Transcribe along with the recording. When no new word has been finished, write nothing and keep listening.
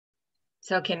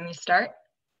So can we start?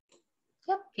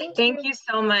 Yep. Thank you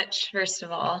so much, first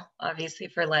of all, obviously,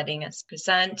 for letting us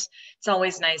present. It's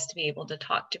always nice to be able to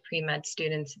talk to pre-med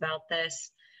students about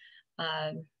this.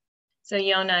 So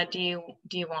Yona, do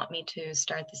you want me to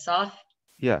start this off?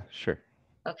 Yeah, sure.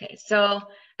 Okay, so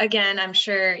again, I'm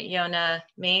sure Yona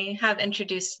may have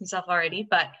introduced himself already,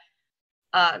 but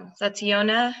that's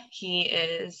Yona. He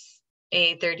is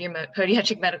a third-year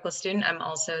podiatric medical student. I'm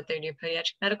also a third-year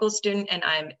podiatric medical student, and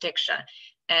I'm Diksha.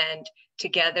 And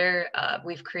together,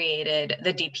 we've created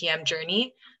the DPM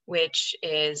Journey, which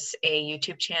is a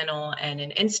YouTube channel and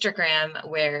an Instagram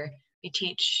where we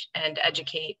teach and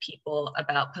educate people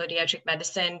about podiatric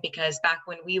medicine, because back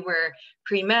when we were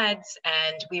pre-meds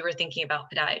and we were thinking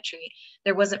about podiatry,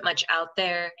 there wasn't much out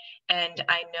there. And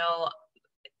I know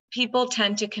people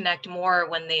tend to connect more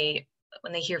when they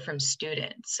hear from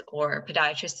students or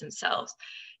podiatrists themselves.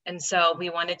 And so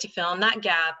we wanted to fill in that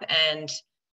gap and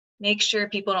make sure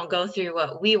people don't go through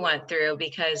what we went through,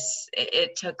 because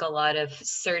it took a lot of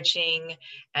searching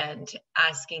and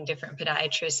asking different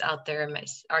podiatrists out there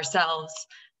ourselves.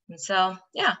 And so,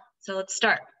 yeah, so let's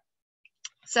start.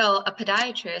 So a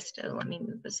podiatrist, let me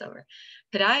move this over.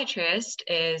 Podiatrist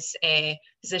is a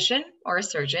physician or a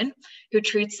surgeon who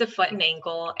treats the foot and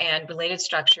ankle and related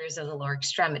structures of the lower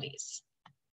extremities.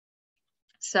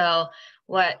 So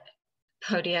what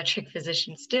podiatric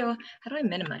physicians do, how do I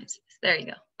minimize this? There you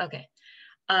go, okay.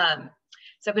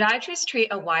 So podiatrists treat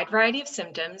a wide variety of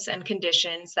symptoms and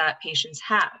conditions that patients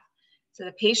have. So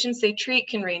the patients they treat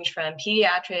can range from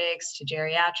pediatrics to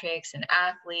geriatrics and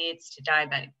athletes to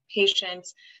diabetic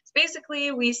patients. So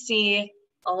basically, we see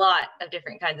a lot of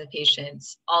different kinds of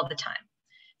patients all the time.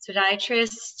 So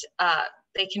podiatrists,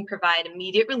 they can provide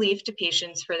immediate relief to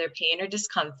patients for their pain or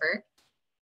discomfort,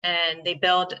 and they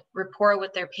build rapport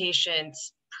with their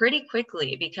patients pretty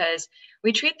quickly, because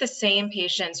we treat the same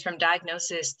patients from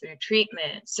diagnosis through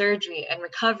treatment, surgery, and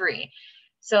recovery.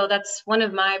 So that's one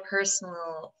of my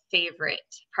personal favorite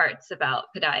parts about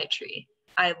podiatry.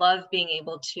 I love being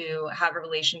able to have a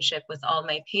relationship with all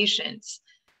my patients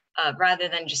rather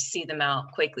than just see them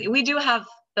out quickly. We do have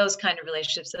those kind of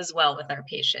relationships as well with our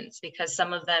patients, because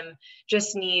some of them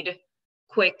just need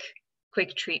quick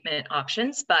treatment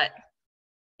options. But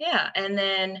yeah, and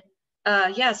then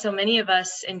so many of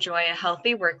us enjoy a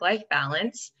healthy work-life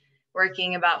balance,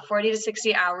 working about 40 to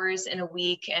 60 hours in a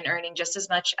week and earning just as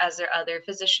much as their other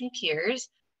physician peers.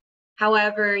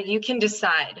 However, you can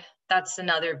decide. That's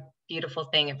another beautiful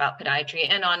thing about podiatry,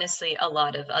 and honestly, a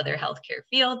lot of other healthcare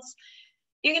fields.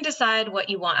 You can decide what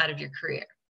you want out of your career.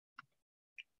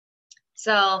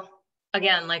 So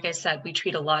again, like I said, we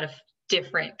treat a lot of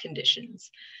different conditions,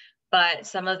 but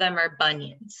some of them are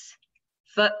bunions,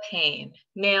 foot pain,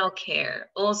 nail care,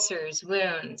 ulcers,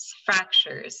 wounds,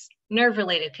 fractures,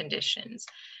 nerve-related conditions,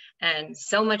 and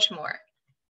so much more.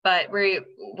 But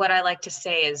what I like to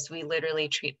say is we literally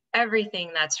treat everything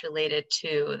that's related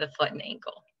to the foot and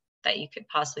ankle that you could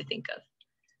possibly think of.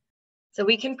 So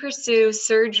we can pursue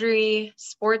surgery,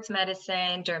 sports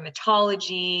medicine,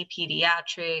 dermatology,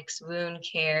 pediatrics, wound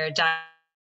care,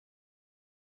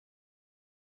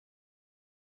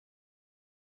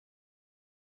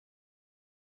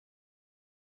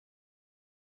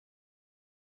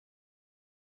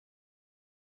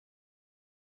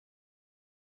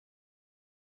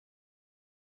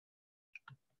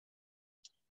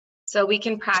 So we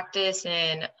can practice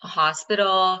in a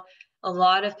hospital. A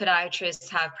lot of podiatrists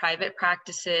have private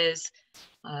practices.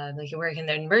 They can work in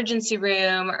the emergency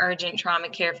room, urgent trauma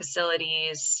care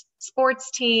facilities, sports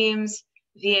teams,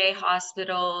 VA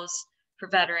hospitals for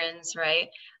veterans, right?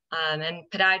 And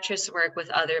podiatrists work with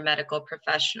other medical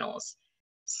professionals.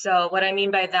 So what I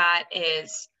mean by that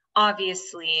is,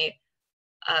 obviously,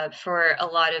 for a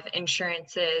lot of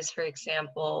insurances, for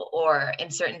example, or in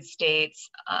certain states,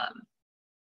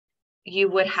 you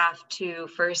would have to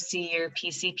first see your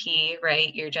PCP,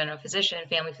 right, your general physician,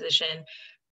 family physician,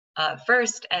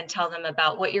 first, and tell them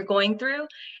about what you're going through,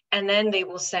 and then they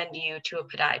will send you to a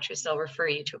podiatrist. They'll refer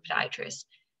you to a podiatrist.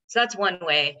 So that's one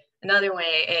way. Another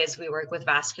way is we work with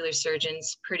vascular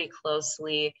surgeons pretty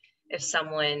closely if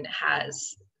someone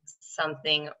has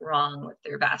something wrong with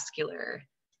their vascular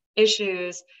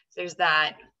issues. There's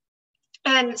that.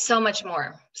 And so much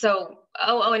more. So,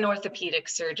 and orthopedic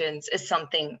surgeons is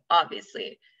something,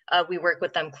 obviously, we work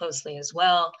with them closely as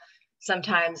well.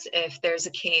 Sometimes if there's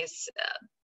a case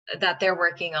that they're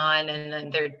working on,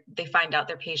 and then they find out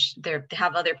they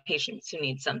have other patients who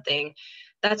need something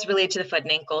that's related to the foot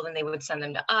and ankle, then they would send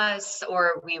them to us,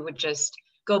 or we would just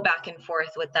go back and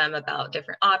forth with them about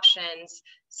different options.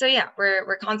 So yeah,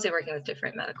 we're constantly working with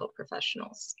different medical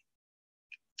professionals.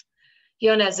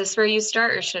 Yona, is this where you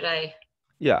start, or should I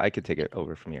Yeah, I could take it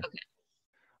over from here. Okay.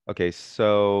 Okay,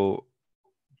 so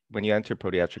when you enter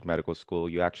podiatric medical school,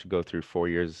 you actually go through 4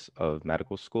 years of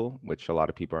medical school, which a lot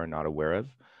of people are not aware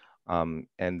of.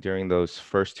 And during those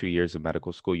first 2 years of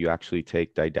medical school, you actually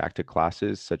take didactic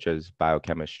classes such as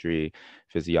biochemistry,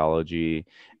 physiology,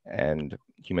 and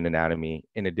human anatomy,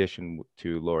 in addition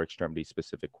to lower extremity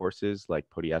specific courses like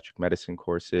podiatric medicine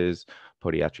courses,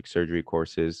 podiatric surgery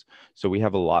courses. So we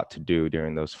have a lot to do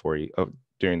during those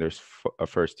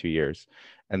first 2 years.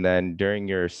 And then during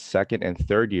your second and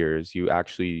third years, you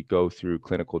actually go through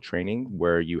clinical training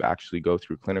where you actually go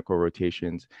through clinical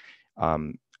rotations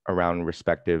um, around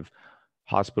respective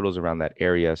hospitals around that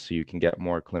area so you can get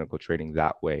more clinical training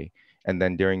that way. And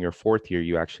then during your fourth year,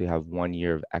 you actually have 1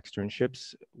 year of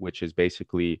externships, which is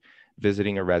basically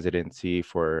visiting a residency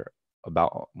for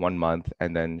about 1 month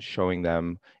and then showing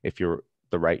them if you're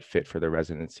the right fit for the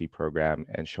residency program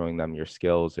and showing them your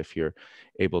skills if you're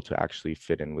able to actually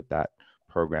fit in with that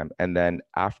program. And then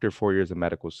after 4 years of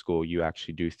medical school, you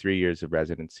actually do 3 years of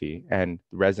residency. And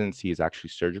residency is actually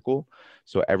surgical.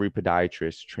 So every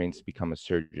podiatrist trains to become a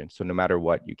surgeon. So no matter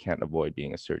what, you can't avoid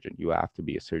being a surgeon. You have to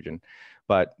be a surgeon.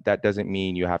 But that doesn't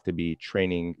mean you have to be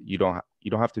training. You don't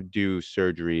have to do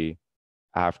surgery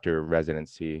after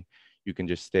residency. You can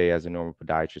just stay as a normal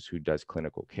podiatrist who does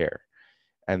clinical care.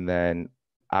 And then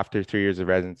after 3 years of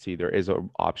residency, there is an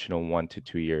optional 1 to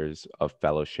 2 years of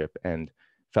fellowship. And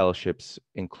fellowships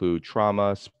include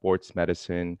trauma, sports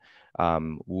medicine,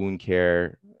 wound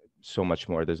care, so much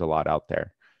more. There's a lot out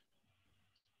there.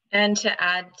 And to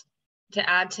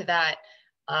add to that,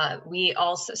 we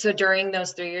also, so during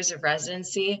those 3 years of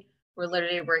residency, we're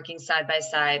literally working side by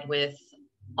side with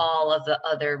all of the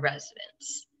other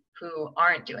residents who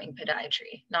aren't doing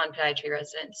podiatry, non-podiatry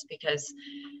residents, because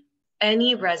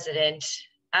any resident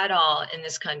at all in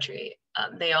this country,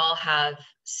 they all have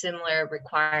similar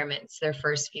requirements their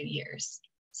first few years.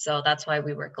 So that's why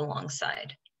we work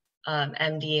alongside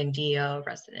MD and DO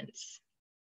residents.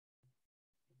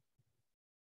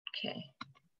 Okay.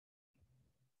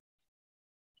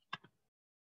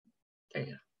 There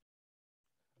you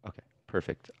go. Okay,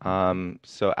 perfect.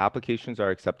 So applications are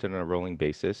accepted on a rolling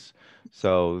basis.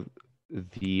 So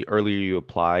the earlier you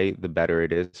apply, the better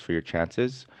it is for your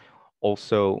chances.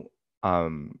 Also,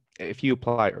 if you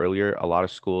apply earlier, a lot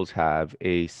of schools have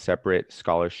a separate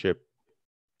scholarship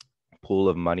pool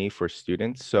of money for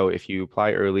students. So if you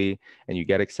apply early and you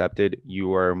get accepted,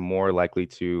 you are more likely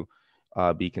to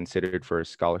be considered for a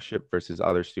scholarship versus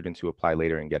other students who apply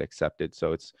later and get accepted.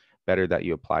 So it's better that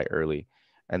you apply early.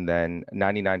 And then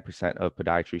 99% of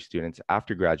podiatry students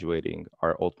after graduating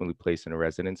are ultimately placed in a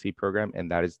residency program.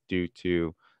 And that is due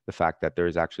to the fact that there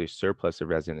is actually a surplus of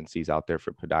residencies out there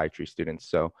for podiatry students.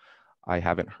 So I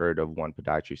haven't heard of one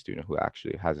podiatry student who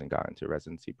actually hasn't gotten to a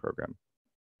residency program.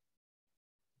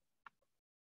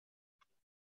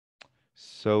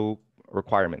 So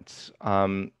requirements.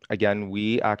 Again,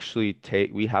 we have to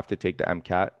take the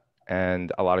MCAT,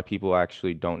 and a lot of people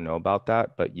actually don't know about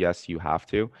that, but yes, you have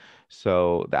to.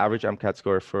 So the average MCAT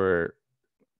score for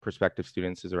prospective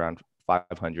students is around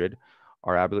 500.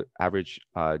 Our average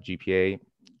GPA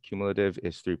cumulative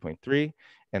is 3.3,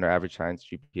 and our average science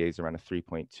GPA is around a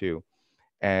 3.2.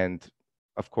 And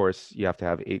of course, you have to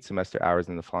have 8 semester hours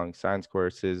in the following science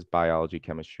courses: biology,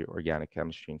 chemistry, organic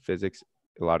chemistry, and physics.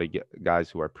 A lot of guys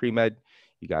who are pre-med,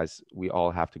 we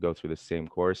all have to go through the same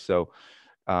course. So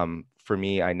for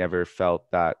me, I never felt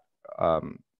that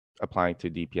applying to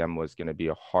DPM was going to be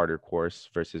a harder course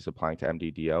versus applying to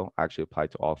MDDO. I actually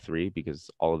applied to all three because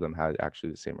all of them had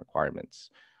actually the same requirements.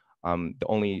 The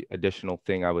only additional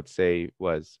thing I would say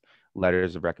was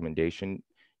letters of recommendation.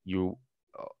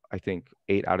 I think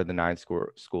 8 out of the 9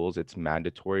 schools, it's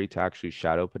mandatory to actually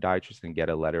shadow podiatrists and get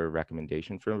a letter of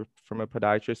recommendation from a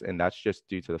podiatrist. And that's just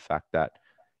due to the fact that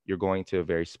you're going to a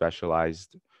very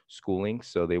specialized schooling.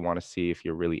 So they want to see if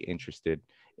you're really interested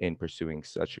in pursuing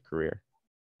such a career.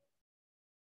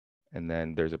 And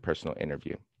then there's a personal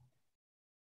interview.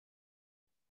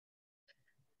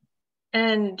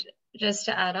 And just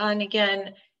to add on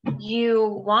again,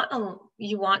 you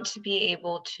want to be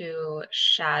able to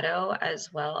shadow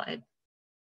as well.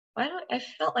 I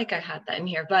felt like I had that in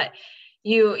here, but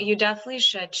you definitely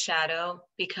should shadow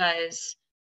because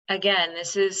again,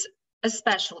 this is a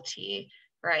specialty,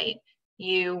 right?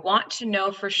 You want to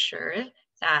know for sure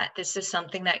that this is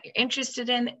something that you're interested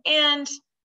in, and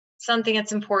something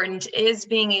that's important is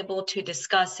being able to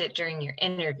discuss it during your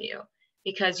interview,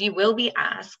 because you will be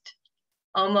asked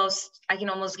I can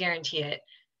almost guarantee it,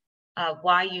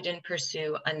 why you didn't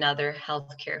pursue another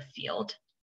healthcare field.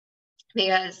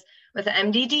 Because with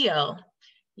MDDO,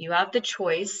 you have the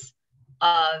choice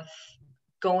of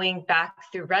going back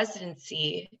through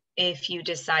residency if you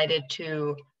decided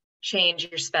to change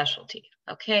your specialty,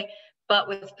 okay? But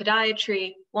with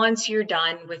podiatry, once you're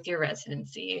done with your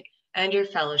residency and your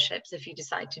fellowships, if you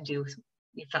decide to do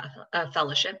a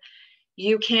fellowship,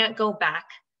 you can't go back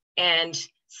and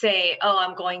say, oh,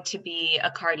 I'm going to be a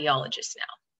cardiologist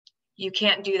now. You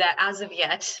can't do that as of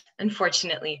yet,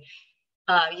 unfortunately.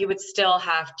 You would still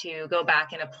have to go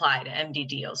back and apply to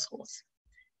MD-DO schools.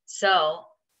 So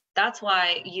that's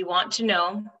why you want to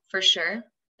know for sure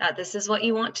that this is what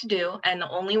you want to do. And the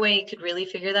only way you could really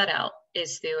figure that out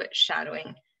is through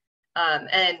shadowing. And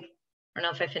I don't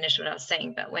know if I finished what I was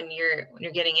saying, but when you're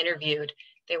getting interviewed,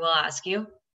 they will ask you,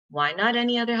 why not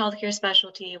any other healthcare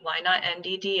specialty? Why not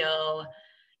MD-DO?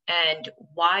 And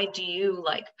why do you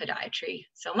like podiatry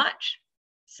so much?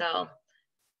 So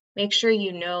make sure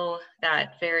you know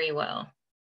that very well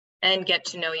and get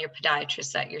to know your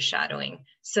podiatrist that you're shadowing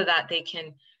so that they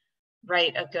can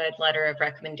write a good letter of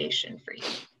recommendation for you.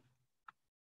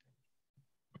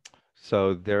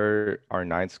 So there are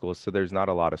 9 schools, so there's not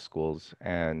a lot of schools,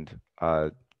 and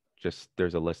just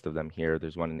there's a list of them here.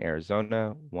 There's one in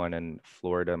Arizona, one in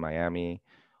Florida, Miami,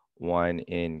 one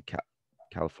in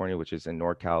California, which is in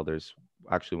NorCal. There's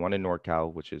actually one in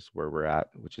NorCal, which is where we're at,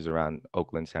 which is around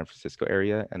Oakland, San Francisco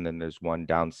area. And then there's one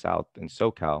down south in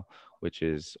SoCal, which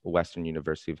is Western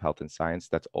University of Health and Science.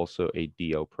 That's also a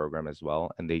DO program as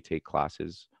well. And they take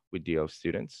classes with DO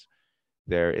students.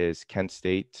 There is Kent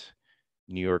State,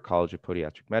 New York College of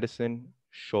Podiatric Medicine,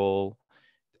 Scholl,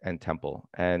 and Temple.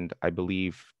 And I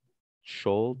believe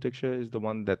Scholl, Diksha, is the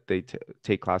one that they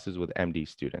take classes with MD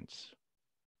students.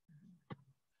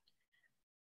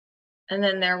 And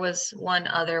then there was one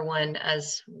other one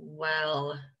as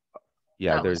well.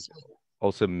 Yeah, there's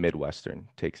also Midwestern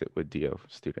takes it with DO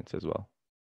students as well.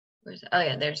 Oh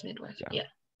yeah, there's Midwestern. Yeah.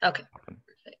 Okay.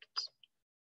 Perfect.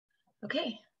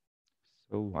 Okay.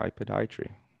 So why podiatry?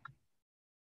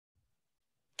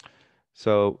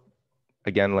 So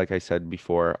again, like I said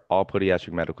before, all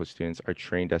podiatric medical students are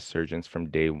trained as surgeons from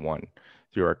day one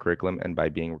through our curriculum and by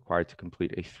being required to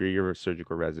complete a 3-year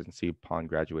surgical residency upon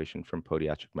graduation from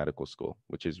podiatric medical school,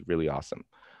 which is really awesome.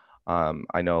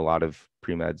 I know a lot of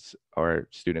pre-meds or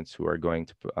students who are going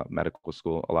to medical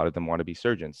school, a lot of them want to be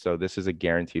surgeons. So this is a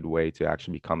guaranteed way to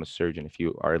actually become a surgeon if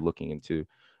you are looking into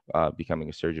becoming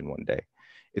a surgeon one day.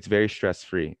 It's very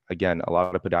stress-free. Again, a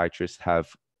lot of podiatrists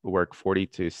have work 40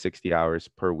 to 60 hours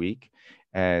per week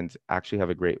and actually have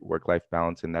a great work-life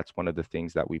balance. And that's one of the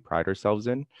things that we pride ourselves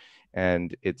in.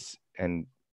 And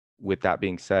with that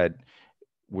being said,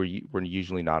 we're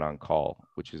usually not on call,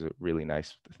 which is a really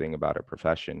nice thing about our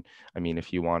profession. I mean,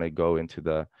 if you want to go into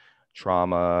the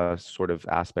trauma sort of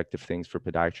aspect of things for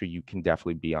podiatry, you can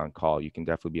definitely be on call. You can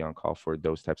definitely be on call for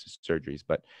those types of surgeries.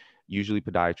 But usually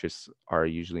podiatrists are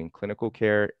usually in clinical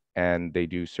care and they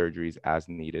do surgeries as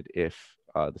needed if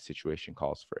the situation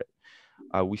calls for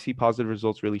it. We see positive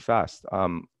results really fast.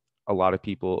 A lot of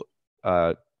people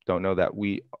don't know that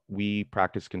we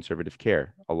practice conservative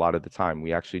care a lot of the time.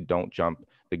 We actually don't jump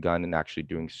the gun in actually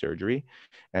doing surgery.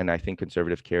 And I think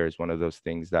conservative care is one of those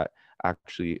things that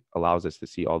actually allows us to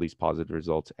see all these positive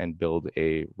results and build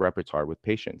a repertoire with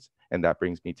patients. And that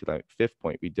brings me to the 5th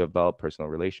point. We develop personal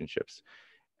relationships.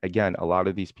 Again, a lot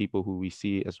of these people who we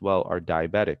see as well are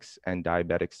diabetics, and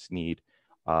diabetics need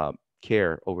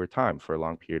care over time for a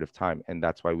long period of time. And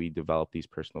that's why we develop these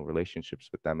personal relationships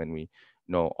with them, and we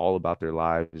know all about their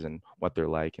lives and what they're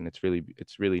like. And it's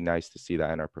really nice to see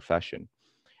that in our profession.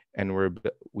 And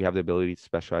we have the ability to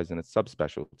specialize in its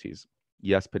subspecialties.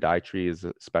 Yes, podiatry is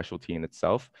a specialty in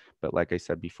itself, but like I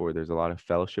said before, there's a lot of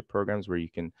fellowship programs where you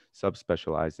can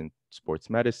subspecialize in sports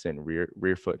medicine,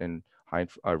 rear foot and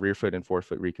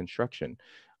forefoot reconstruction.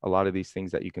 A lot of these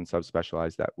things that you can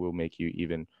subspecialize that will make you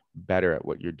even better at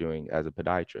what you're doing as a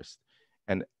podiatrist.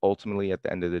 And ultimately, at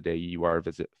the end of the day, you are a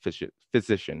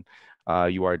physician,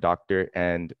 you are a doctor,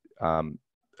 and a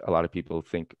lot of people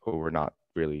think, oh, we're not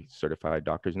really certified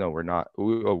doctors. No, we're not.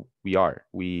 We are.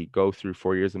 We go through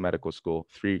 4 years of medical school,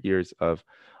 3 years of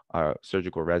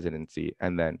surgical residency,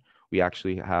 and then we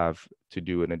actually have to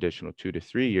do an additional 2 to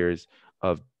 3 years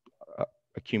of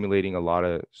accumulating a lot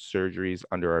of surgeries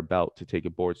under our belt to take a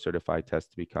board certified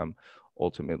test to become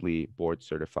ultimately board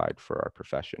certified for our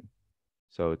profession.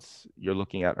 So you're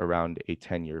looking at around a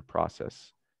 10-year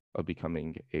process of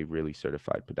becoming a really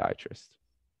certified podiatrist.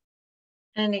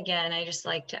 And again, I just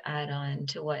like to add on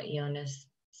to what Yona's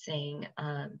saying.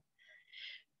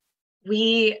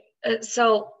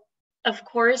 So of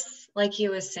course, like he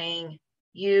was saying,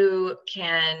 you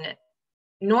can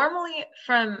normally,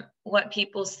 from what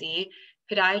people see,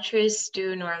 podiatrists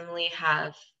do normally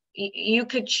have you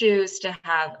could choose to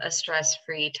have a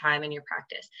stress-free time in your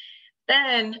practice.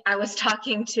 Then I was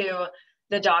talking to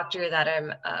the doctor that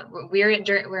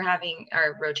we're having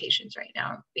our rotations right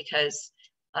now, because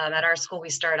at our school we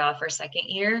start off our second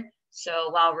year. So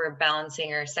while we're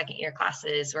balancing our second year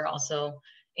classes, we're also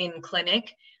in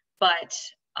clinic. But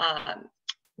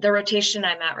the rotation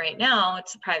I'm at right now,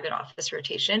 it's a private office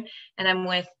rotation, and I'm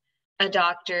with a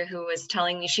doctor who was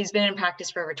telling me she's been in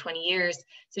practice for over 20 years.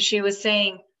 So she was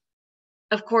saying,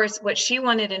 of course, what she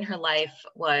wanted in her life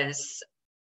was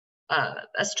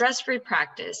a stress-free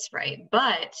practice, right?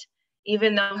 But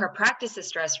even though her practice is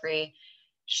stress-free,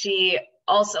 she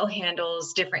also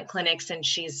handles different clinics, and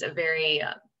she's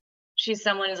she's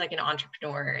someone who's like an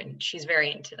entrepreneur, and she's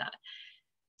very into that.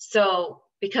 So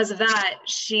because of that,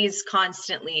 she's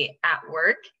constantly at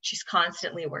work, she's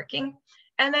constantly working.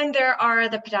 And then there are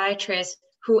the podiatrists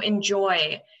who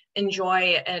enjoy an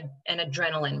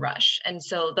adrenaline rush. And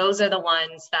so those are the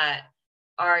ones that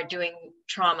are doing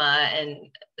trauma and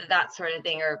that sort of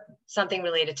thing, or something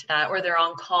related to that, or they're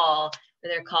on call, or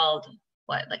they're called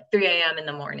like 3 a.m. in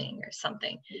the morning or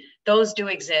something. Those do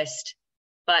exist,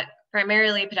 but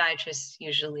primarily podiatrists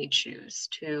usually choose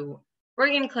to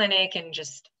work in clinic and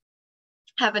just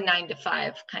have a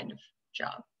 9-to-5 kind of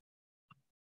job.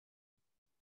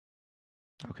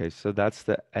 Okay, so that's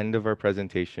the end of our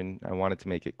presentation. I wanted to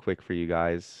make it quick for you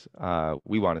guys.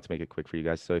 We wanted to make it quick for you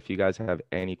guys. So if you guys have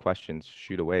any questions,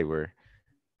 shoot away. We're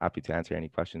happy to answer any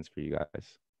questions for you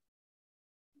guys.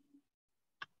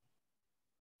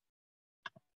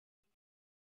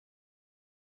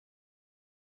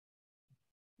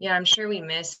 Yeah, I'm sure we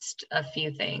missed a few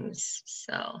things,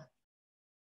 so.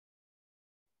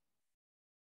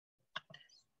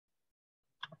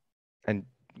 And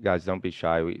guys, don't be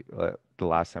shy. The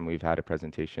last time we've had a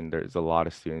presentation, there's a lot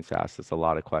of students asked us a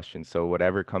lot of questions. So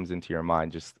whatever comes into your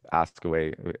mind, just ask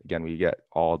away. Again, we get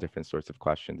all different sorts of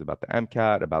questions about the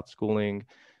MCAT, about schooling,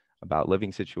 about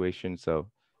living situations. So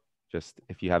just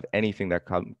if you have anything that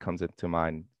comes into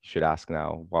mind, you should ask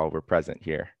now while we're present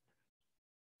here.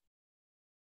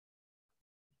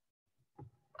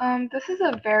 This is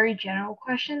a very general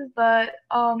question, but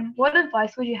what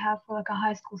advice would you have for like a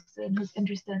high school student who's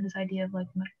interested in this idea of like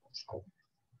medical school?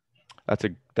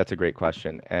 That's a great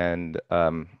question. And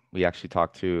we actually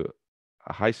talked to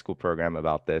a high school program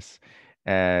about this.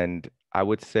 And I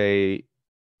would say,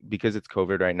 because it's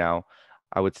COVID right now,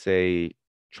 I would say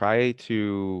try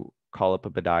to call up a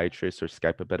podiatrist or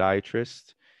Skype a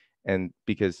podiatrist. And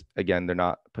because again,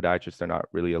 podiatrists, they're not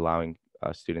really allowing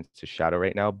students to shadow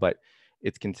right now, but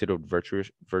it's considered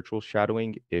virtual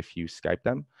shadowing if you Skype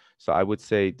them. So I would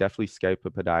say definitely Skype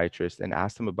a podiatrist and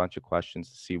ask them a bunch of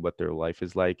questions to see what their life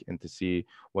is like and to see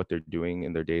what they're doing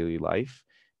in their daily life,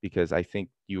 because I think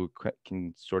you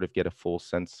can sort of get a full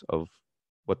sense of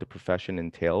what the profession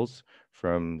entails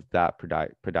from that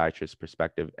podiatrist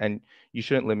perspective. And you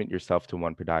shouldn't limit yourself to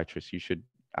one podiatrist. You should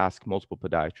ask multiple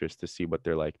podiatrists to see what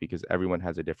they're like, because everyone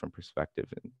has a different perspective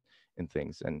in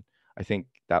things. And I think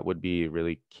that would be a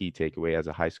really key takeaway as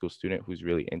a high school student who's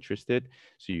really interested.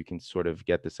 So you can sort of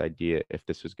get this idea if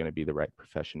this is going to be the right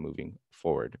profession moving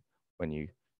forward when you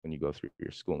go through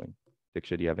your schooling.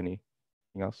 Diksha, do you have anything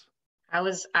else? I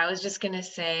was just gonna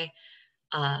say,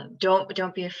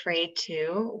 don't be afraid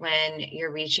to when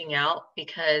you're reaching out,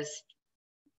 because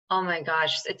oh my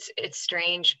gosh, it's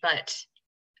strange, but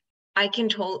I can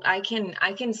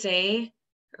say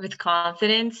with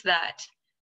confidence that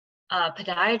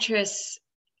podiatrists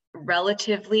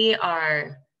relatively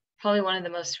are probably one of the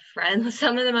most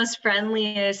some of the most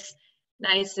friendliest,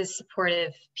 nicest,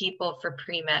 supportive people for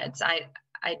pre-meds.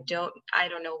 I don't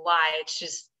know why. It's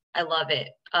just, I love it.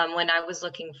 When I was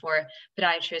looking for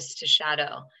podiatrists to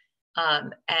shadow,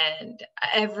 and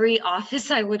every office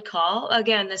I would call,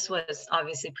 again, this was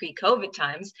obviously pre-COVID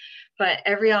times, but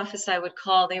every office I would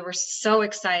call, they were so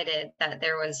excited that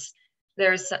there's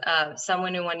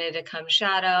someone who wanted to come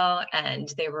shadow,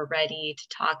 and they were ready to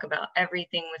talk about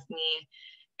everything with me,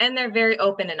 and they're very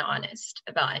open and honest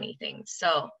about anything.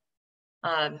 So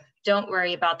don't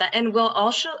worry about that. And we'll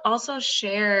also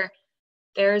share,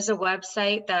 there's a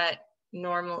website that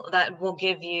will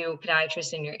give you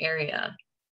podiatrists in your area.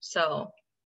 So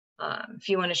if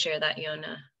you want to share that,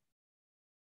 Yona,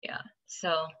 yeah,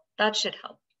 so that should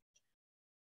help.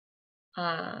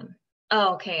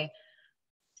 Oh, okay.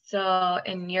 So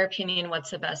in your opinion,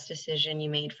 what's the best decision you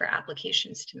made for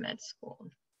applications to med school?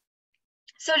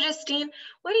 So Justine,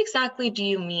 what exactly do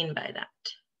you mean by that?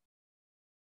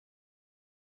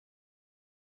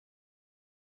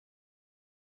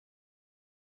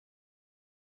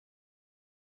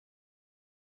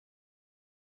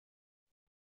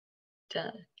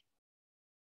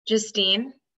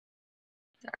 Justine?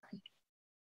 Sorry.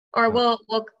 Or we'll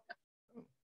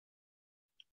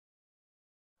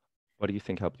What do you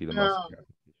think helped you the most?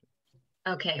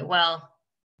 Okay, well,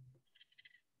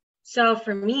 so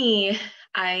for me,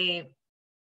 okay,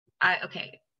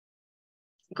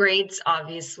 grades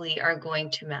obviously are going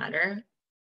to matter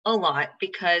a lot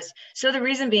because, so the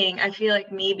reason being, I feel like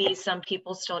maybe some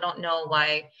people still don't know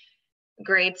why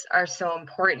grades are so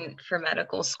important for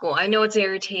medical school. I know it's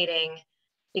irritating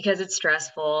because it's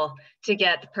stressful to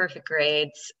get the perfect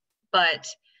grades, but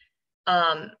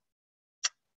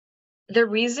the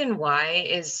reason why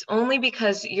is only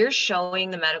because you're showing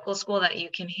the medical school that you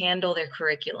can handle their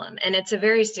curriculum. And it's a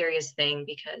very serious thing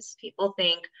because people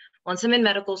think once I'm in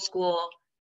medical school,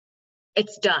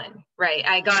 it's done, right?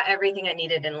 I got everything I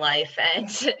needed in life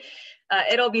and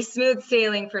it'll be smooth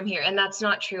sailing from here. And that's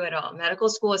not true at all. Medical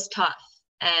school is tough.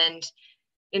 And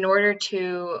in order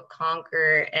to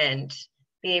conquer and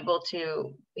be able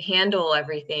to handle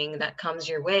everything that comes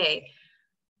your way,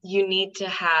 you need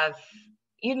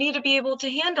to be able to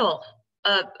handle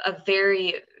a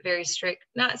very, very strict,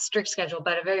 not strict schedule,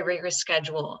 but a very rigorous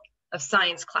schedule of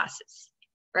science classes,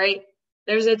 right?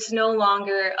 It's no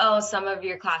longer, oh, some of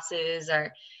your classes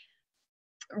are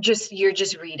you're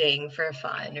just reading for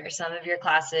fun, or some of your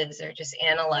classes are just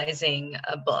analyzing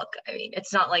a book. I mean,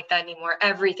 it's not like that anymore.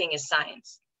 Everything is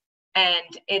science.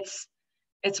 And it's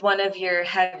one of your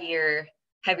heavier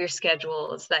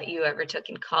schedules that you ever took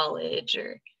in college,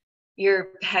 or your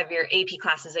heavier AP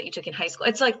classes that you took in high school.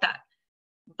 It's like that,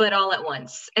 but all at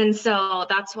once. And so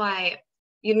that's why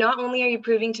you not only are you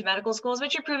proving to medical schools,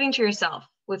 but you're proving to yourself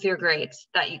with your grades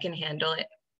that you can handle it.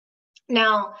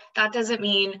 Now, that doesn't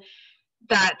mean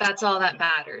that that's all that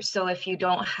matters. So if you're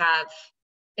not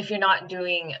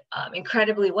doing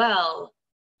incredibly well,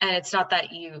 and it's not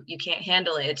that you can't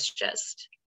handle it, it's just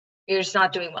you're just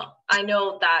not doing well. I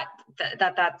know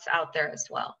that's out there as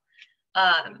well.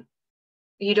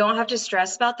 You don't have to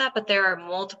stress about that, but there are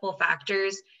multiple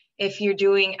factors. If you're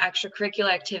doing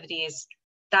extracurricular activities,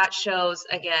 that shows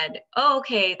again, oh,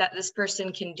 okay, that this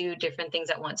person can do different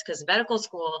things at once. Because medical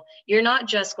school, you're not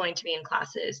just going to be in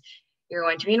classes. You're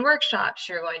going to be in workshops.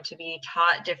 You're going to be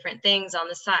taught different things on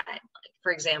the side. Like,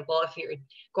 for example, if you're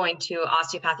going to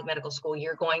osteopathic medical school,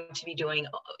 you're going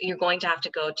to have to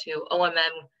go to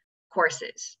OMM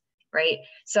courses, right?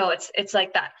 So it's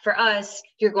like that. For us,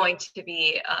 you're going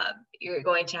to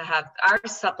have our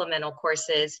supplemental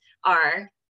courses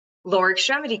are lower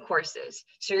extremity courses.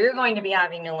 So you're going to be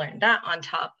having to learn that on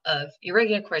top of your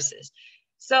regular courses.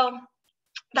 So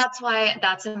that's why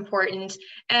that's important.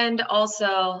 And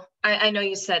also, I know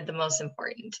you said the most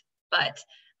important, but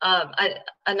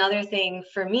another thing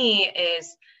for me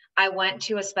is I went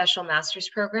to a special master's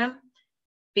program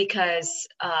because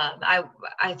I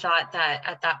thought that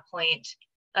at that point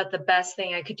that the best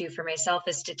thing I could do for myself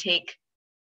is to take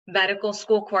medical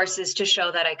school courses to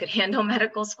show that I could handle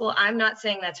medical school. I'm not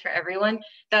saying that's for everyone.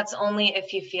 That's only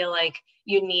if you feel like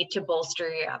you need to bolster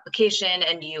your application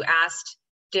and you asked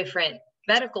different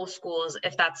medical schools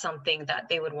if that's something that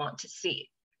they would want to see.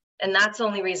 And that's the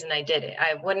only reason I did it.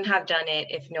 I wouldn't have done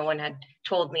it if no one had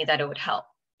told me that it would help,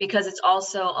 because it's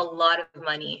also a lot of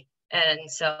money. And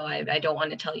so I don't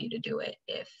want to tell you to do it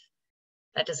if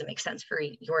that doesn't make sense for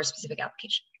your specific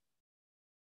application.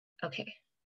 Okay.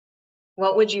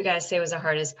 What would you guys say was the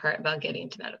hardest part about getting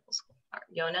into medical school?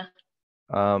 Yona?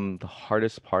 The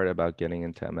hardest part about getting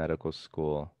into medical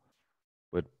school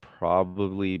would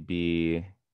probably be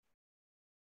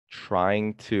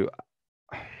trying to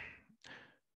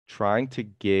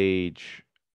gauge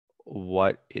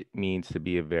what it means to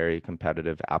be a very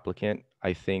competitive applicant.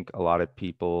 I think a lot of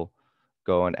people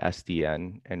go on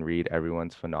SDN and read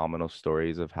everyone's phenomenal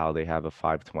stories of how they have a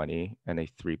 520 and a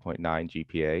 3.9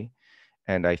 GPA.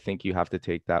 And I think you have to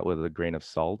take that with a grain of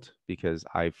salt, because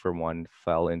I, for one,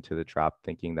 fell into the trap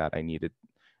thinking that I needed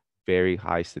very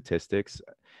high statistics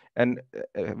and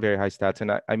very high stats.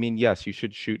 And I mean, yes, you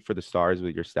should shoot for the stars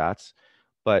with your stats,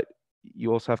 but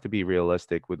you also have to be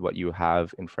realistic with what you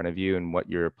have in front of you and what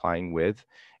you're applying with.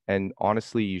 And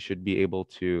honestly, you should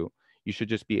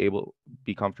just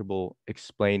be comfortable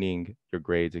explaining your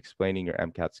grades, explaining your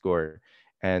MCAT score,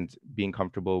 and being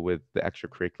comfortable with the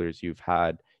extracurriculars you've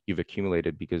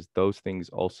accumulated, because those things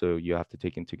also you have to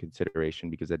take into consideration,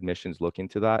 because admissions look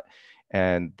into that.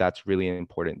 And that's really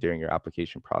important during your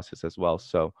application process as well.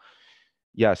 So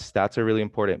yes, stats are really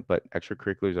important, but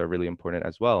extracurriculars are really important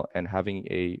as well. And having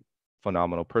a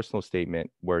phenomenal personal statement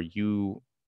where you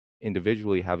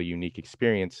individually have a unique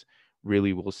experience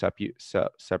really will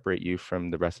separate you from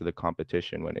the rest of the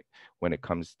competition when it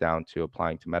comes down to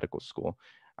applying to medical school.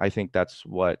 I think that's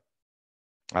what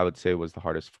I would say was the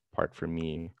hardest part for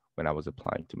me when I was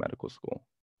applying to medical school.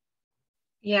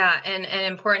 Yeah, and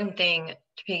an important thing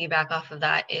to piggyback off of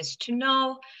that is to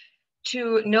know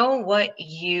what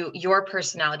your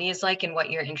personality is like and what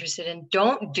you're interested in.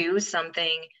 Don't do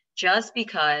something just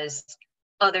because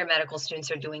other medical students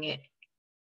are doing it.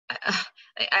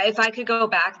 If I could go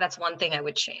back, that's one thing I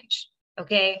would change.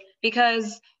 Okay,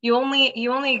 because you only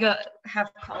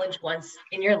have college once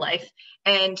in your life,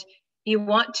 and you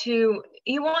want to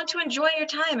enjoy your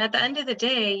time. At the end of the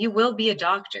day, you will be a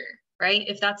doctor, right?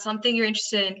 If that's something you're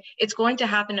interested in, it's going to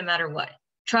happen no matter what.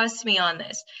 Trust me on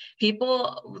this.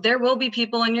 There will be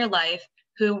people in your life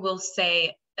who will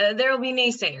say, there will be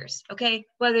naysayers, okay?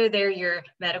 Whether they're your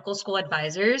medical school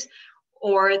advisors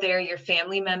or they're your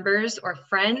family members or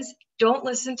friends, don't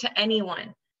listen to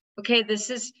anyone. Okay, this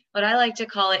is what I like to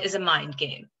call it is a mind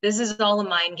game. This is all a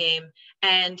mind game,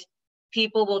 and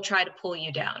people will try to pull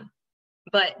you down.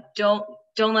 But don't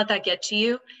let that get to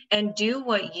you, and do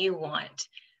what you want.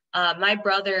 My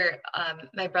brother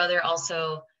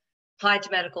also applied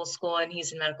to medical school, and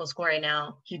he's in medical school right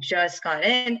now. He just got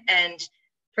in, and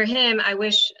for him, I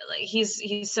wish, like,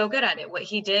 he's so good at it. What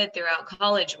he did throughout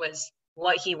college was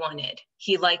what he wanted.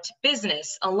 He liked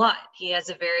business a lot. He has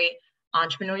a very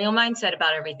entrepreneurial mindset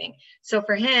about everything. So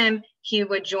for him, he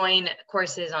would join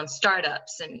courses on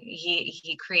startups, and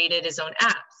he created his own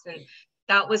apps, and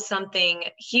that was something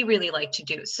he really liked to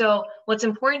do. So what's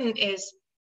important is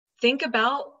think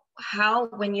about how,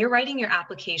 when you're writing your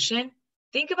application,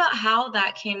 think about how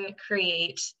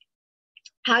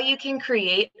you can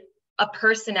create a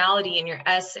personality in your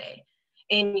essay,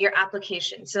 in your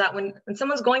application, so that when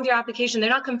someone's going through your application, they're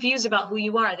not confused about who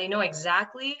you are. They know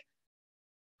exactly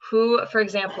who, for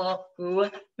example, who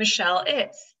Michelle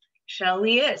is,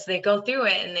 Shelly is. They go through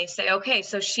it and they say, okay,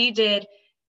 so she did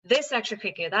this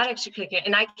extracurricular, that extracurricular,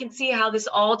 and I can see how this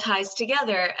all ties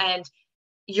together. And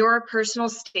your personal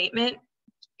statement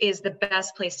is the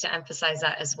best place to emphasize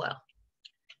that as well.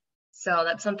 So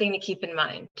that's something to keep in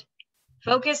mind.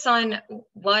 Focus on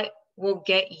what will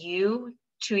get you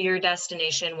to your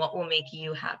destination, what will make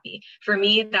you happy. For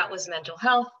me, that was mental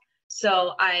health.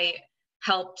 So I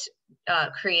helped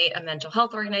create a mental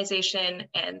health organization,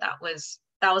 and that was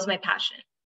my passion.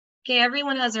 Okay,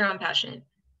 everyone has their own passion.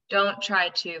 Don't try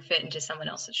to fit into someone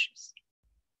else's shoes.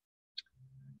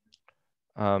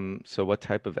 So what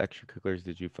type of extracurriculars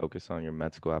did you focus on your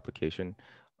med school application?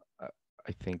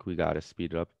 I think we got to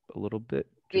speed it up a little bit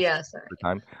just for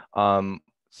time.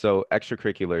 So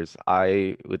extracurriculars,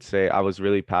 I would say I was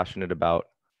really passionate about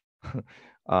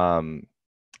my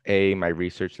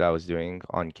research that I was doing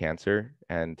on cancer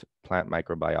and plant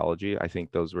microbiology. I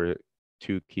think those were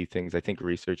two key things. I think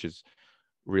research is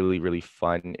really, really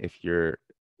fun if you're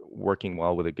working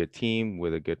well with a good team,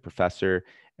 with a good professor,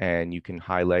 and you can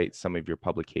highlight some of your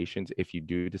publications if you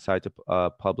do decide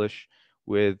to publish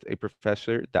with a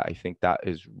professor. That I think that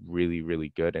is really, really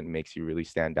good and makes you really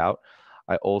stand out.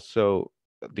 I also,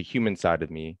 the human side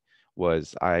of me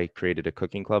was I created a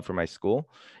cooking club for my school,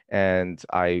 and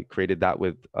I created that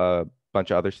with a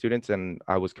bunch of other students, and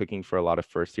I was cooking for a lot of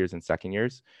first years and second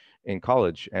years in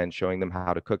college and showing them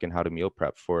how to cook and how to meal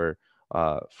prep for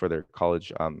their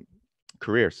college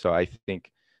career. So I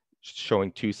think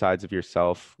showing two sides of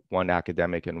yourself, one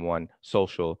academic and one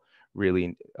social,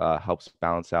 really helps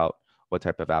balance out what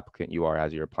type of applicant you are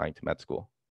as you're applying to med school.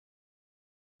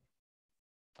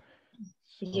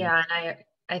 Yeah, and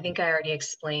I think I already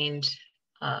explained.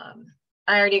 I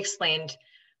already explained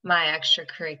my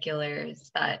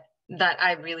extracurriculars that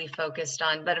I really focused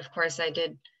on. But of course, I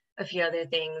did a few other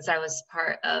things. I was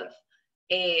part of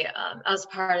a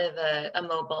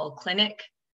mobile clinic,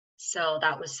 so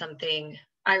that was something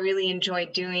I really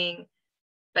enjoyed doing.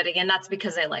 But again, that's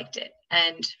because I liked it.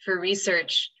 And for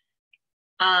research,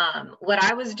 what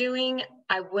I was doing,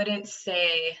 I wouldn't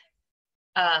say.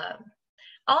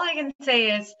 All I can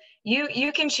say is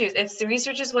you can choose. If the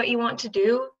research is what you want to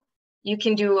do, you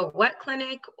can do a wet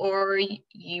clinic, or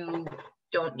you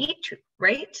don't need to,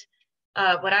 right?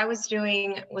 What I was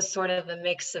doing was sort of a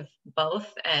mix of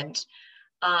both. And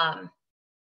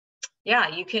yeah,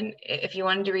 you can, if you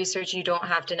want to do research, you don't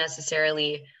have to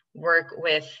necessarily work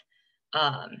with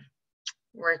gel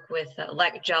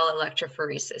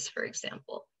electrophoresis, for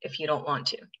example, if you don't want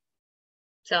to.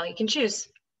 So you can choose.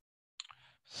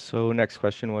 So next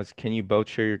question was, can you both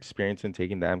share your experience in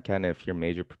taking the MCAT and if your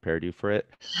major prepared you for it?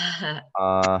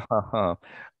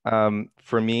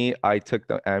 For me, I took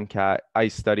the MCAT. I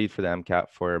studied for the MCAT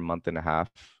for a month and a half,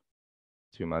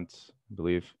 2 months, I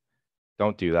believe.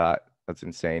 Don't do that. That's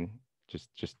insane.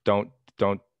 Just don't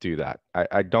do that.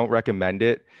 I don't recommend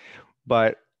it.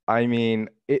 But I mean,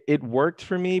 it worked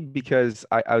for me because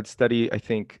I would study, I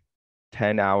think,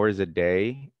 10 hours a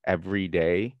day, every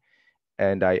day.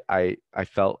 And I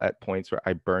felt at points where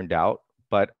I burned out.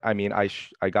 But I mean, I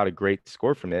got a great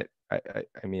score from it.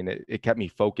 I mean, it kept me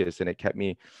focused and it kept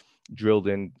me drilled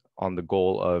in on the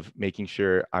goal of making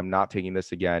sure I'm not taking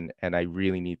this again. And I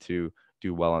really need to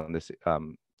do well on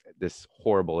this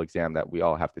horrible exam that we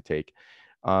all have to take.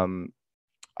 Um,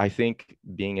 I think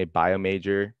being a bio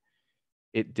major,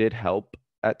 it did help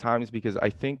at times because I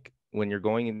think when you're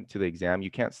going into the exam,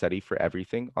 you can't study for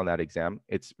everything on that exam.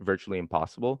 It's virtually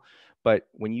impossible. But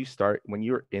when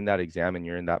you're in that exam and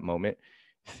you're in that moment,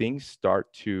 things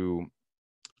start to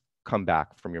come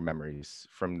back from your memories,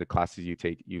 from the classes you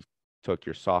took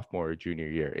your sophomore or junior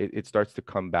year. It starts to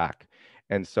come back.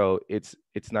 And so it's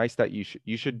nice that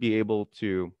you should be able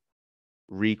to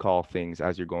recall things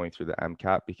as you're going through the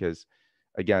MCAT because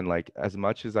again, like as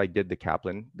much as I did the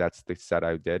Kaplan, that's the set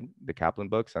I did, the Kaplan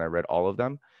books, and I read all of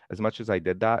them. As much as I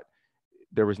did that,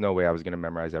 there was no way I was going to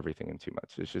memorize everything in 2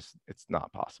 months. It's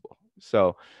not possible.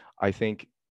 So I think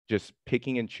just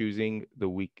picking and choosing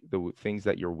the things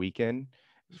that you're weak in,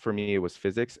 for me, it was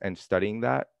physics, and studying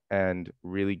that and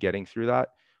really getting through that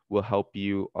will help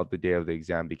you on the day of the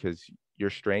exam because your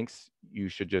strengths, you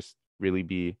should just really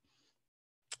be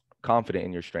confident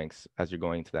in your strengths as you're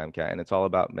going to the MCAT. And it's all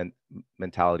about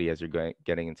mentality as you're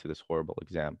getting into this horrible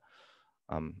exam.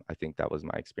 I think that was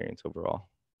my experience overall.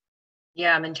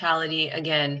 Yeah, mentality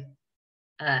again.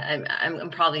 I'm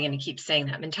probably going to keep saying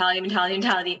that mentality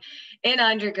in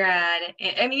undergrad.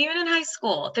 I mean, even in high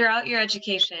school, throughout your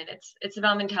education, it's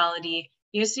about mentality.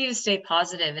 You just need to stay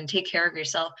positive and take care of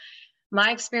yourself.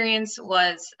 My experience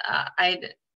was,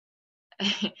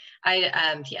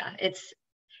 yeah,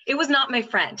 it was not my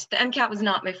friend. The MCAT was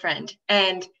not my friend,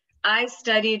 and I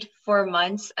studied for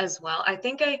months as well.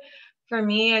 For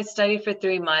me, I studied for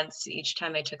 3 months each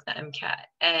time I took the MCAT,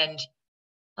 and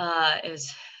it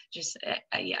was just,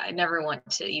 yeah, I never want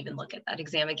to even look at that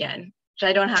exam again, which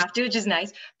I don't have to, which is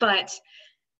nice. But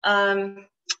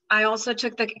I also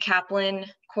took the Kaplan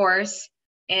course,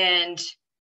 and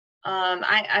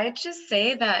I just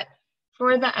say that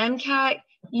for the MCAT,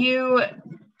 you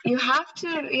have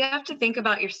to think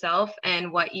about yourself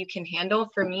and what you can handle.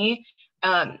 For me,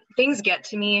 things get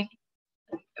to me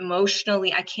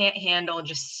emotionally. I can't handle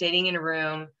just sitting in a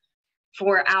room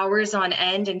for hours on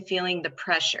end and feeling the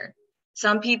pressure. For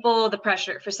some people, the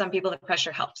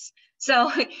pressure helps.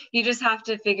 So you just have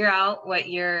to figure out what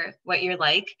you're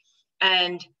like.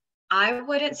 And I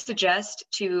wouldn't suggest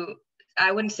studying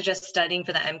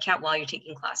for the MCAT while you're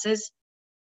taking classes.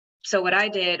 So what I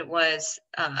did was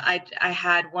I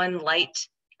had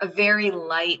a very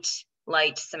light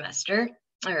semester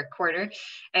or quarter,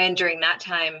 and during that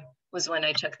time was when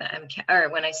I took the MCAT, or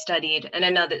when I studied.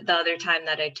 And the other time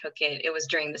that I took it, it was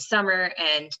during the summer.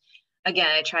 And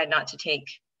again, I tried not to take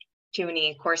too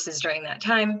many courses during that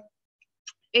time.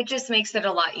 It just makes it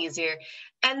a lot easier.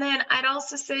 And then I'd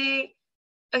also say,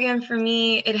 again, for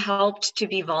me, it helped to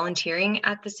be volunteering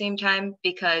at the same time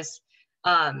because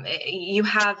you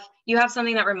have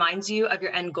something that reminds you of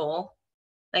your end goal,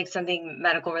 like something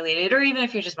medical related, or even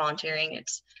if you're just volunteering,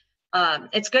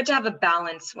 it's good to have a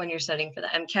balance when you're studying for the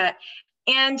MCAT.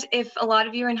 And if a lot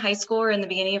of you are in high school or in the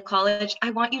beginning of college, I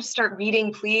want you to start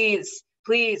reading, please,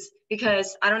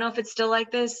 because I don't know if it's still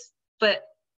like this, but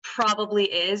probably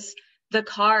is. The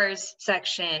CARS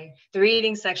section, the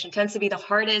reading section, tends to be the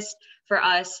hardest for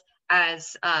us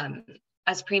as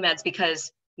pre-meds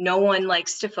because no one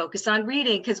likes to focus on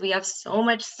reading because we have so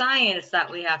much science that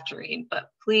we have to read. But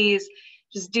please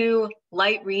just do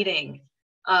light reading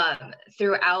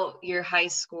throughout your high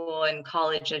school and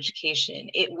college education.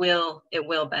 It will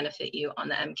benefit you on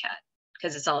the MCAT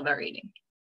because it's all about reading,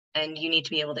 and you need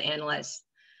to be able to analyze.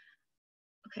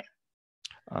 Okay.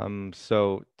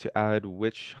 So to add,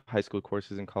 which high school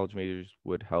courses and college majors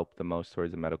would help the most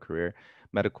towards a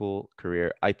medical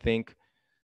career? I think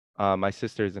my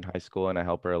sister is in high school and I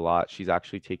help her a lot. She's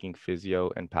actually taking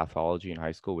physio and pathology in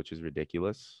high school, which is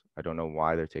ridiculous. I don't know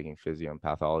why they're taking physio and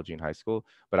pathology in high school,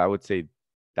 but I would say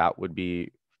that would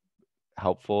be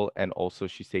helpful. And also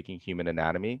she's taking human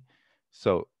anatomy.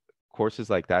 So courses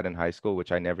like that in high school,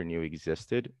 which I never knew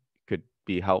existed, could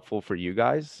be helpful for you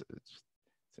guys. It's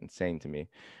insane to me.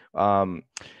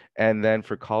 And then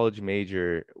for college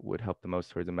major would help the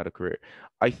most towards a medical career.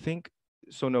 I think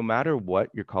so. No matter what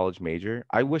your college major,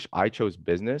 I wish I chose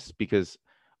business because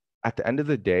at the end of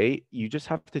the day, you just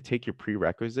have to take your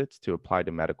prerequisites to apply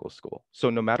to medical school. So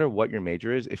no matter what your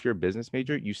major is, if you're a business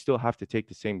major, you still have to take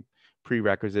the same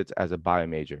prerequisites as a bio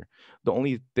major. The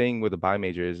only thing with a bio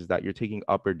major is that you're taking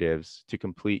upper divs to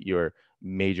complete your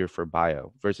major for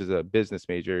bio, versus a business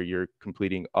major, you're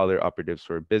completing other upper divs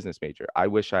for a business major. I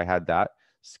wish I had that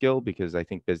skill, because I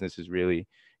think business is really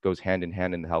goes hand in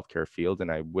hand in the healthcare field,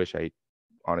 and I wish I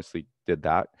honestly did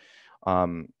that.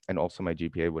 And also my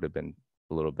GPA would have been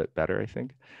a little bit better, I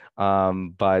think.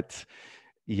 But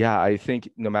yeah, I think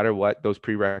no matter what, those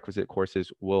prerequisite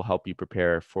courses will help you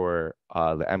prepare for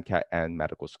the MCAT and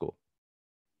medical school.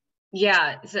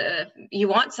 Yeah, so you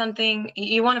want something,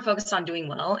 you want to focus on doing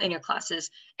well in your classes.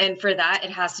 And for that,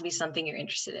 it has to be something you're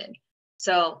interested in.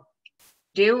 So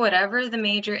do whatever the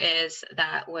major is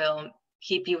that will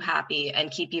keep you happy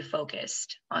and keep you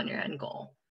focused on your end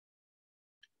goal.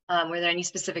 Were there any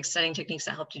specific studying techniques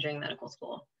that helped you during medical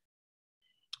school?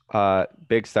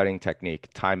 Big studying technique,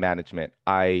 time management.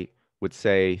 I would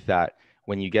say that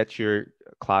when you get your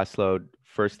class load,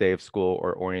 first day of school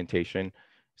or orientation,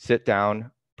 sit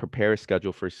down, prepare a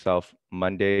schedule for yourself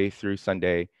Monday through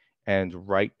Sunday, and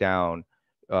write down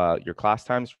your class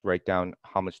times, write down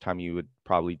how much time you would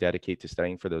probably dedicate to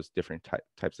studying for those different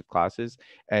types of classes,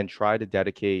 and try to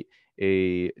dedicate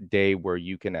a day where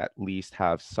you can at least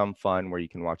have some fun, where you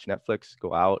can watch Netflix,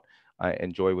 go out,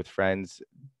 enjoy with friends.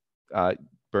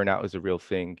 Burnout is a real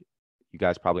thing. You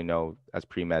guys probably know, as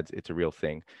pre-meds, it's a real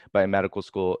thing. But in medical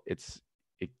school, it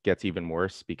gets even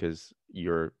worse, because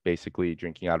you're basically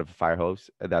drinking out of a fire hose.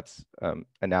 That's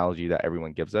analogy that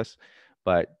everyone gives us.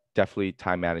 But definitely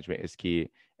time management is key,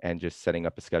 and just setting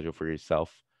up a schedule for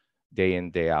yourself day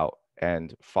in, day out,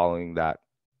 and following that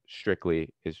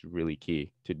strictly is really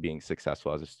key to being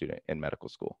successful as a student in medical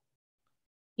school.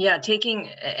 Yeah,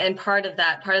 and part of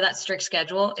that strict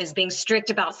schedule is being strict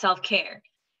about self-care.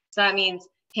 So that means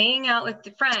hanging out with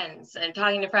the friends and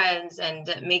talking to friends,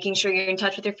 and making sure you're in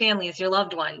touch with your families, your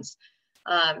loved ones.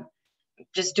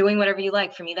 Just doing whatever you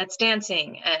like. For me, that's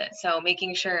dancing. So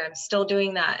making sure I'm still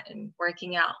doing that and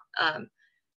working out.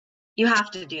 You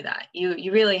have to do that.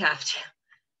 You really have to.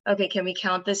 Okay, can we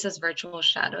count this as virtual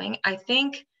shadowing? I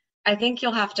think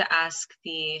you'll have to ask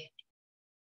the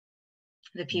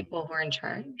people who are in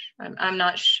charge. I'm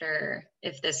not sure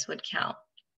if this would count.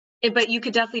 But you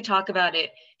could definitely talk about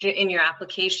it in your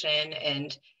application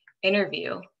and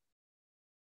interview.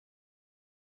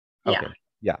 Okay.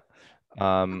 Yeah.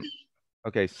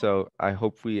 Okay, so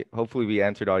hopefully we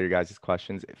answered all your guys'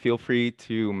 questions. Feel free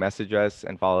to message us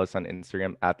and follow us on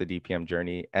Instagram at the DPM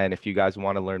Journey. And if you guys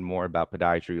want to learn more about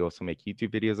podiatry, we also make YouTube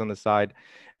videos on the side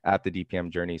at the DPM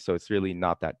Journey. So it's really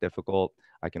not that difficult.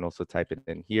 I can also type it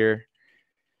in here.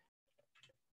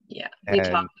 Yeah, we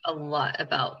talk a lot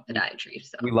about podiatry.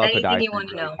 So we love anything podiatry. you want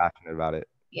to know, passionate about it.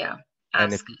 Yeah,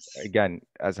 And ask us. again,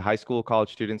 as high school,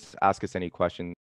 college students, ask us any questions.